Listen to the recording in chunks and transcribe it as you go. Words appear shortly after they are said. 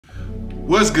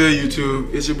What's good,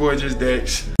 YouTube? It's your boy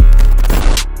JustDex.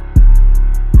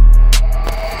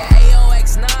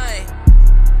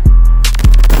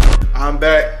 I'm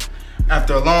back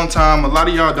after a long time. A lot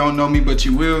of y'all don't know me, but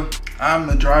you will. I'm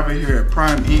a driver here at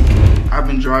Prime Inc. I've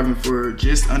been driving for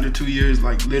just under 2 years,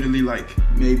 like literally like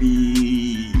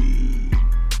maybe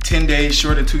 10 days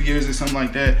short of 2 years or something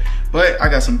like that. But I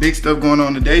got some big stuff going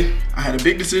on today. I had a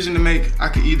big decision to make. I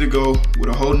could either go with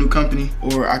a whole new company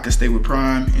or I could stay with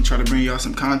Prime and try to bring y'all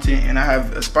some content. And I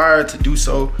have aspired to do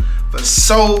so for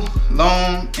so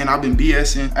long, and I've been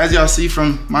BSing. As y'all see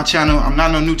from my channel, I'm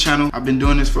not no new channel. I've been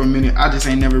doing this for a minute. I just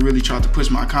ain't never really tried to push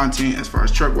my content as far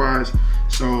as truck wise.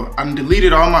 So I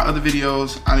deleted all my other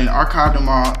videos. I didn't archive them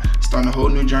all, starting a whole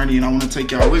new journey, and I want to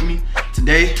take y'all with me.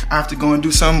 Today, I have to go and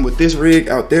do something with this rig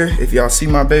out there. If y'all see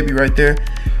my baby right there,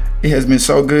 it has been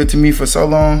so good to me for so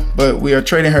long, but we are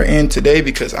trading her in today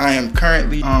because I am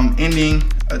currently ending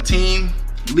a team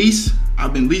lease.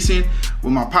 I've been leasing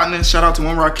with my partner. Shout out to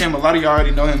One Rock Cam. A lot of y'all already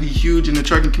know him. He's huge in the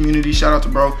trucking community. Shout out to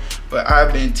bro. But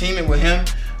I've been teaming with him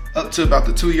up to about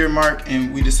the 2-year mark,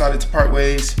 and we decided to part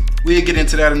ways. We'll get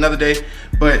into that another day,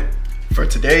 but for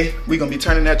today, we're gonna be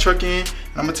turning that truck in. And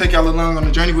I'm gonna take y'all along on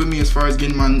the journey with me as far as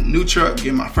getting my new truck,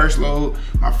 getting my first load,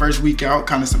 my first week out,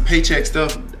 kind of some paycheck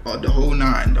stuff, the whole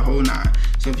nine.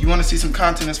 So if you wanna see some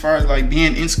content as far as like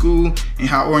being in school and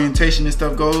how orientation and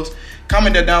stuff goes,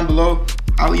 comment that down below.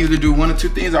 I'll either do one or two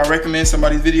things. I'll recommend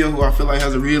somebody's video who I feel like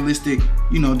has a realistic,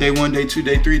 you know, day 1, day 2,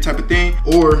 day 3 type of thing,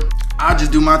 or I'll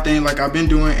just do my thing like I've been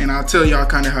doing, and I'll tell y'all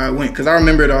kind of how it went, because I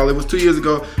remember it all. It was 2 years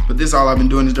ago, but this all I've been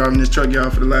doing is driving this truck, y'all,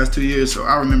 for the last 2 years, so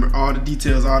I remember all the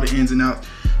details, all the ins and outs.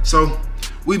 So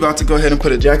we about to go ahead and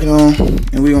put a jacket on,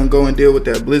 and we gonna go and deal with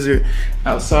that blizzard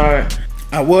outside.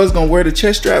 I was gonna wear the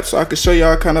chest strap so I could show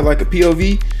y'all kind of like a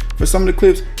POV for some of the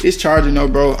clips. It's charging though,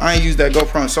 bro. I ain't used that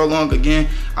GoPro in so long. Again,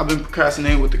 I've been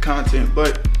procrastinating with the content,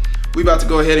 but we about to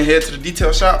go ahead and head to the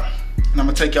detail shop, and I'm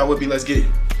gonna take y'all with me. Let's get it.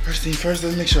 First thing first,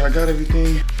 let's make sure I got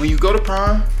everything. When you go to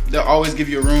Prime, they'll always give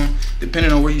you a room,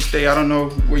 depending on where you stay. I don't know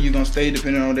where you're gonna stay,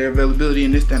 depending on their availability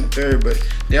and this, that, and the third, but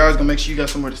they always gonna make sure you got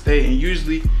somewhere to stay, and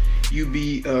usually you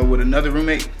be with another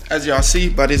roommate. As y'all see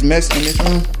by this mess in this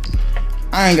room,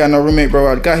 I ain't got no roommate,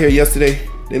 bro. I got here yesterday.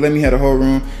 They let me have the whole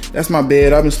room. That's my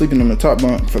bed. I've been sleeping on the top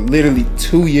bunk for literally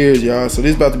 2 years, y'all. So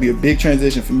this is about to be a big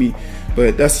transition for me.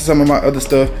 But that's some of my other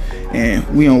stuff, and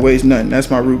we don't waste nothing. That's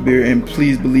my root beer, and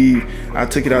please believe I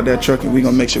took it out that truck, and we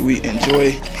gonna make sure we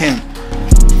enjoy him.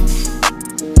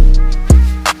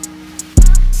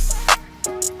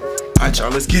 All right,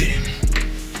 y'all, let's get it.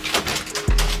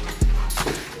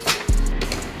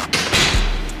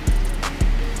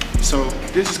 So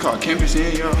this is called Campus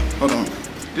Inn, y'all. Hold on.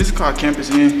 This is called Campus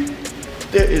Inn.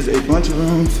 There is a bunch of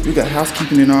rooms. We got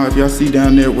housekeeping and all. If y'all see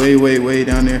down there, way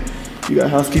down there, you got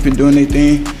housekeeping doing their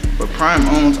thing. But Prime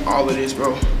owns all of this,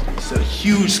 bro. It's a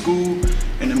huge school,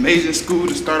 an amazing school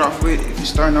to start off with. If you're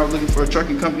starting out looking for a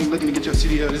trucking company, looking to get your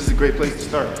CDL, this is a great place to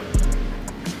start.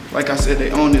 Like I said,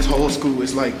 they own this whole school.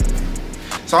 It's like,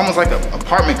 it's almost like an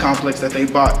apartment complex that they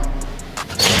bought.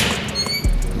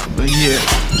 But yeah,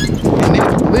 and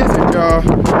it's blizzard, y'all.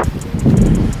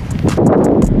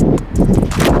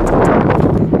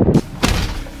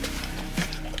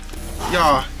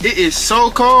 Y'all, it is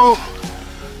so cold.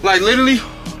 Like literally,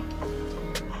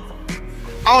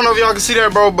 I don't know if y'all can see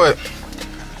that, bro, but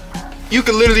you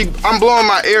can literally, I'm blowing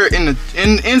my air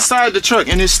inside the truck,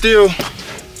 and it's still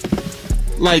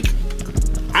like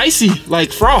icy,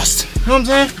 like frost. You know what I'm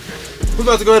saying? We're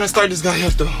about to go ahead and start this guy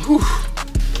up though. Whew.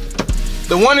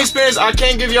 The one experience I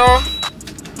can't give y'all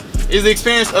is the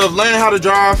experience of learning how to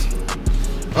drive.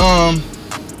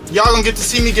 Y'all gonna get to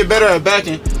see me get better at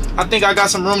backing. I think I got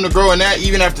some room to grow in that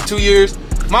even after 2 years.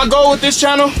 My goal with this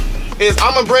channel is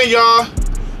I'm gonna bring y'all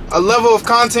a level of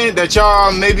content that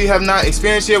y'all maybe have not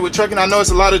experienced yet with trucking. I know it's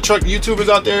a lot of truck YouTubers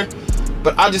out there,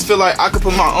 but I just feel like I could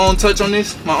put my own touch on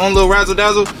this, my own little razzle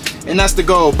dazzle, and that's the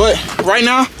goal. But right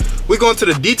now, we're going to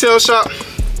the detail shop.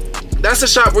 That's a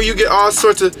shop where you get all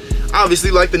sorts of,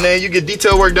 obviously like the name, you get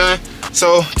detail work done.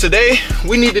 So today,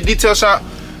 we need the detail shop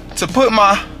to put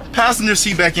my passenger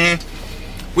seat back in.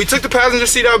 We took the passenger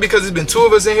seat out because there's been 2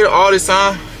 of us in here all this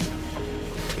time.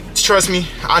 Trust me,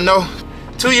 I know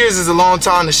 2 years is a long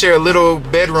time to share a little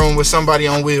bedroom with somebody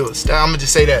on wheels. I'm gonna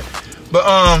just say that. But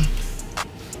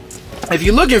if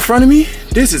you look in front of me,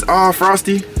 this is all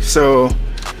frosty. So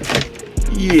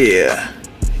yeah,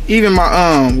 even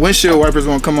my windshield wipers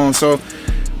won't come on. So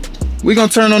we're gonna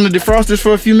turn on the defrosters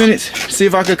for a few minutes, see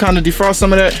if I could kind of defrost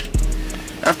some of that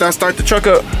after I start the truck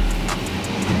up.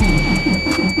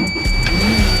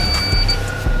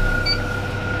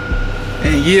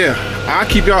 And yeah, I'll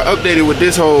keep y'all updated with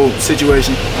this whole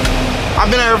situation. I've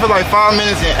been out here for like 5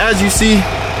 minutes, and as you see,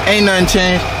 ain't nothing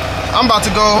changed. I'm about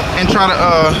to go and try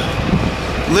to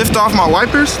lift my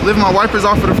wipers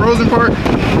off of the frozen part.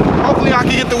 Hopefully I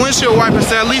can get the windshield wipers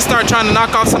to at least start trying to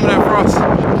knock off some of that frost.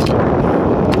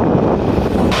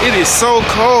 It is so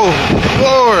cold,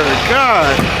 Lord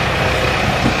God.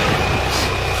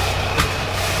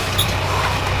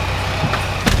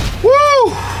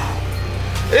 Woo!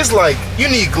 It's like you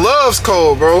need gloves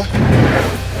cold, bro.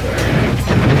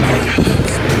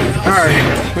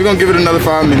 Alright, we're gonna give it another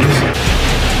 5 minutes.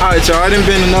 Alright, y'all, it done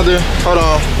been another, hold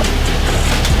on.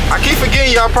 I keep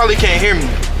forgetting y'all probably can't hear me.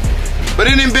 But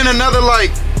it done been another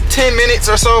like 10 minutes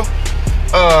or so.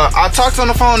 I talked on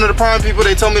the phone to the Prime people.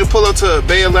 They told me to pull up to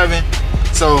Bay 11.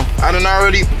 So I done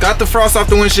already got the frost off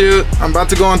the windshield. I'm about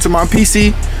to go into my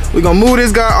PC. We're gonna move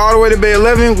this guy all the way to Bay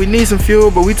 11. We need some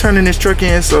fuel, but we turning this truck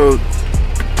in, so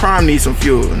Prime needs some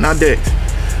fuel, not Dex.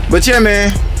 But yeah,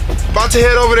 man, about to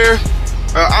head over there.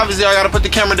 Obviously I gotta put the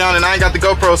camera down, and I ain't got the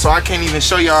GoPro, so I can't even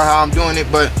show y'all how I'm doing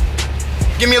it, but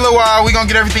give me a little while. We're gonna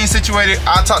get everything situated.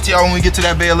 I'll talk to y'all when we get to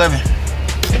that Bay 11.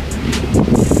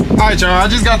 All right, y'all, I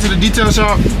just got to the detail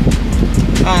shop.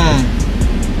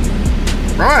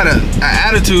 Bro had an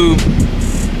attitude.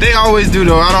 They always do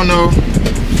though. I don't know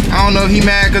if he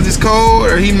mad cause it's cold,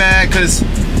 or he mad cause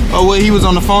what he was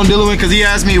on the phone dealing with, cause he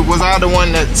asked me, was I the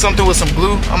one that something with some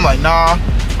glue? I'm like, nah,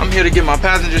 I'm here to get my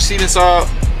passenger seat installed.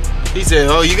 He said,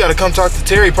 oh, you gotta come talk to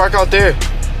Terry, park out there.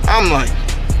 I'm like,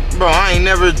 bro, I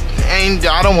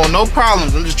don't want no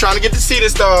problems. I'm just trying to get the seat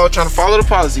installed, trying to follow the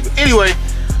policy. But anyway,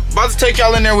 about to take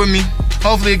y'all in there with me.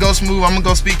 Hopefully it goes smooth. I'm gonna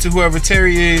go speak to whoever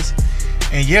Terry is.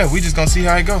 And yeah, we just gonna see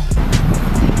how it go.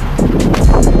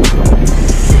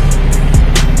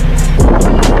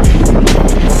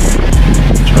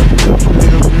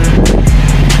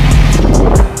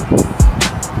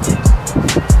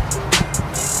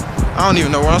 I don't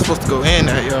even know where I'm supposed to go in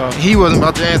at, y'all. He wasn't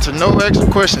about to answer no extra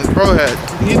questions. Bro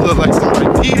he looked like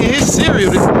somebody eating his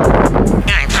cereal.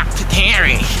 I talk to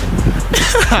Terry.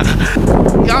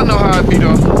 Y'all know how it be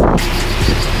though.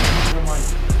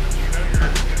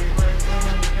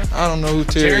 I don't know who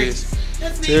Terry is.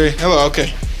 That's me. Terry, hello,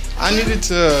 okay. I needed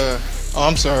to, oh,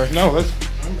 I'm sorry. No, I'm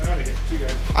out of here. See you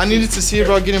guys. I needed to see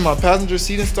about getting my passenger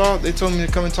seat installed. They told me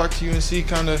to come and talk to you and see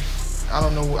kind of, I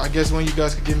don't know, I guess when you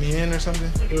guys could get me in or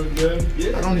something. Good.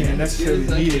 Yeah, I don't even necessarily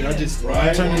need it. I just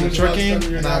I'm turning the truck in,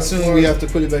 and I assume we have to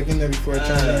put it back in there before I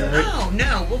turn it in, right? Oh,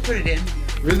 no, we'll put it in.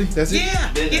 Really? That's it?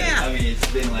 Yeah. I mean, it's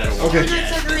been like a while. Okay. I'm not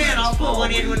sucker in. I'll put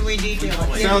one in when we detail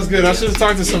it. Sounds good. I should have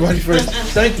talked to somebody first.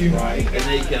 Thank you. And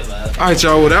they come up. All right,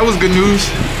 y'all. Well, that was good news.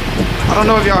 I don't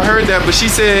know if y'all heard that, but she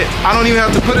said I don't even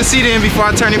have to put a seat in before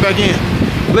I turn it back in.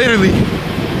 Literally,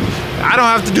 I don't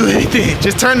have to do anything.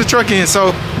 Just turn the truck in.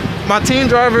 So my team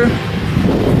driver,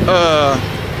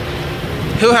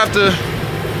 he'll have to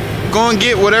go and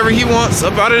get whatever he wants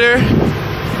up out of there,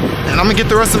 and I'm gonna get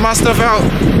the rest of my stuff out,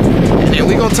 and then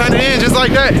we gonna turn it in just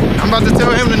like that. I'm about to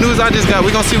tell him the news I just got.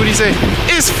 We gonna see what he say.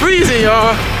 It's freezing,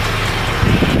 y'all.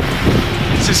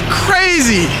 It's just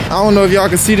crazy. I don't know if y'all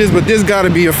can see this, but this gotta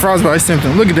be a frostbite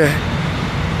symptom. Look at that.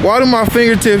 Why do my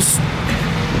fingertips?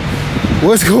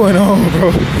 What's going on,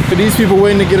 bro? For these people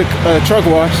waiting to get a truck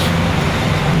wash.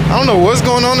 I don't know what's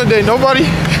going on today. Nobody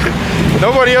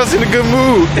else in a good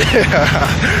mood. I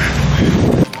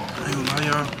ain't gonna lie,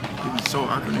 y'all. It was so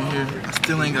awkward in here. I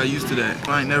still ain't got used to that.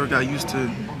 I ain't never got used to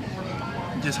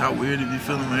just how weird it be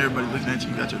feeling when everybody looking at you.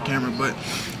 You got your camera, but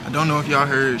I don't know if y'all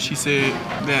heard. She said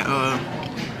that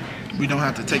we don't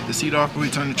have to take the seat off when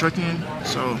we turn the truck in.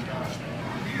 So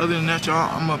other than that, y'all,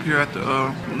 I'm up here at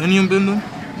the Millennium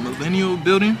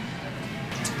Building.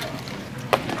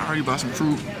 I already bought some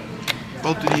fruit,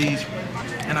 both of these,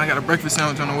 and I got a breakfast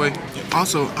sandwich on the way.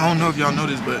 Also, I don't know if y'all know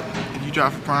this, but if you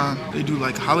drive for Prime, they do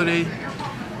like holiday.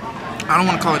 I don't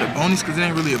want to call it a bonus because it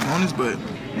ain't really a bonus, but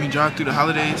when you drive through the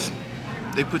holidays,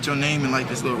 they put your name in like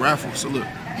this little raffle. So look, I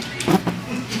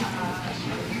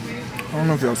don't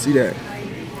know if y'all see that.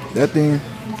 That thing,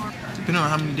 depending on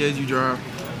how many days you drive,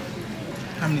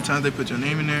 how many times they put your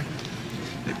name in there,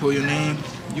 they pull your name,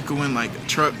 you could win like a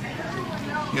truck.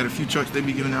 You got a few trucks they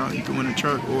be giving out. You can win a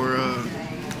truck, or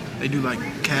they do like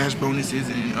cash bonuses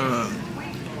and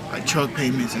like truck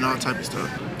payments and all type of stuff.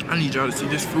 I need y'all to see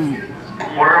this food.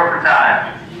 We're over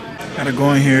time. Gotta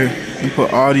go in here and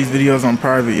put all these videos on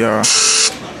private, y'all.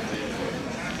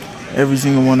 Every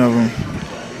single one of them.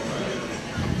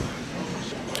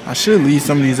 I should leave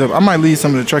some of these up. I might leave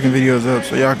some of the trucking videos up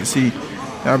so y'all can see.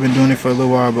 Y'all been doing it for a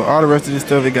little while, but all the rest of this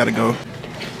stuff, it gotta go.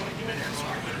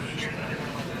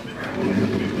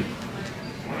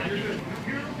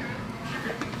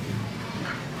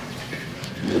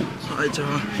 Alright,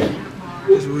 y'all.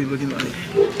 This is what we he looking like?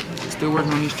 Still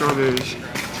working on these strawberries.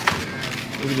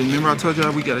 Look at this. Remember I told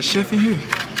y'all we got a chef in here? I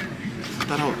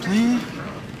thought I was playing.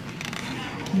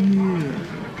 Yeah.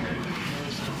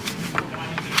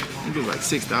 It was like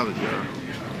 $6,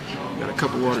 y'all. Got a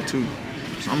cup of water too.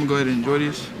 So I'm gonna go ahead and enjoy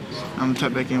this. I'm gonna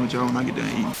tap back in with y'all when I get done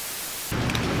eating.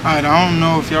 Alright, I don't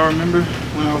know if y'all remember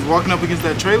when I was walking up against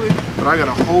that trailer, but I got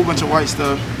a whole bunch of white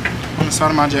stuff on the side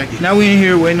of my jacket. Now we in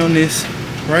here waiting on this,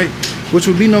 right? Which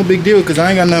would be no big deal because I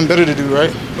ain't got nothing better to do,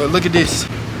 right? But look at this.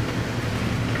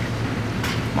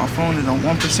 My phone is on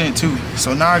 1% too.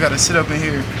 So now I gotta sit up in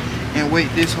here and wait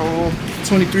this whole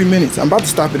 23 minutes. I'm about to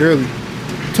stop it early.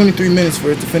 23 minutes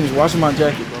for it to finish washing my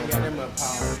jacket, bro.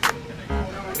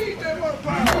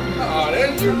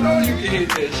 You know you can hit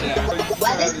that shot.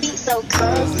 Why this beat so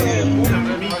cold?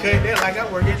 Me cut that like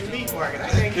I work at the meat market. I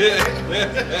can't get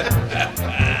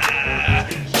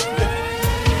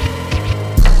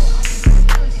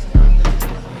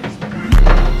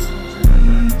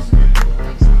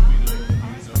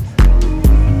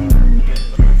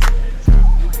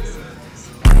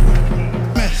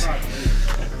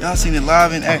Y'all seen it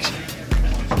live in action.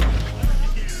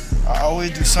 I always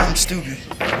do something stupid.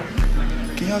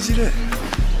 Can y'all see that?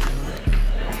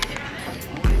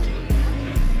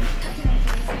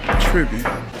 Tripping. I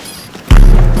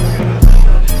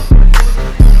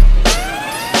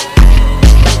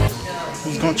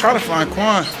was gonna try to find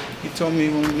Quan. He told me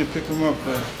he wanted me to pick him up,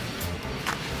 but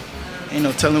ain't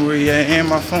no telling where he at, and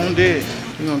my phone dead.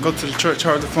 We're gonna go to the church,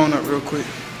 charge the phone up real quick.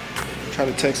 Try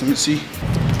to text him and see.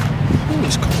 Ooh,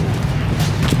 it's cold.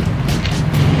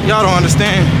 Y'all don't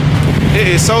understand. It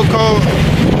is so cold.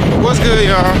 What's good,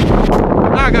 y'all?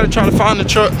 Now I gotta try to find the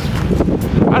truck.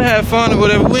 I had fun or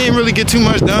whatever. We didn't really get too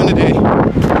much done today.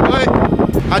 But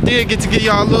I did get to get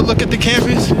y'all a little look at the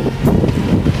campus.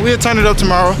 We'll turn it up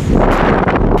tomorrow.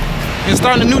 And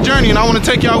starting a new journey, and I wanna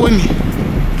take y'all with me.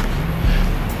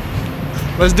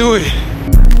 Let's do it.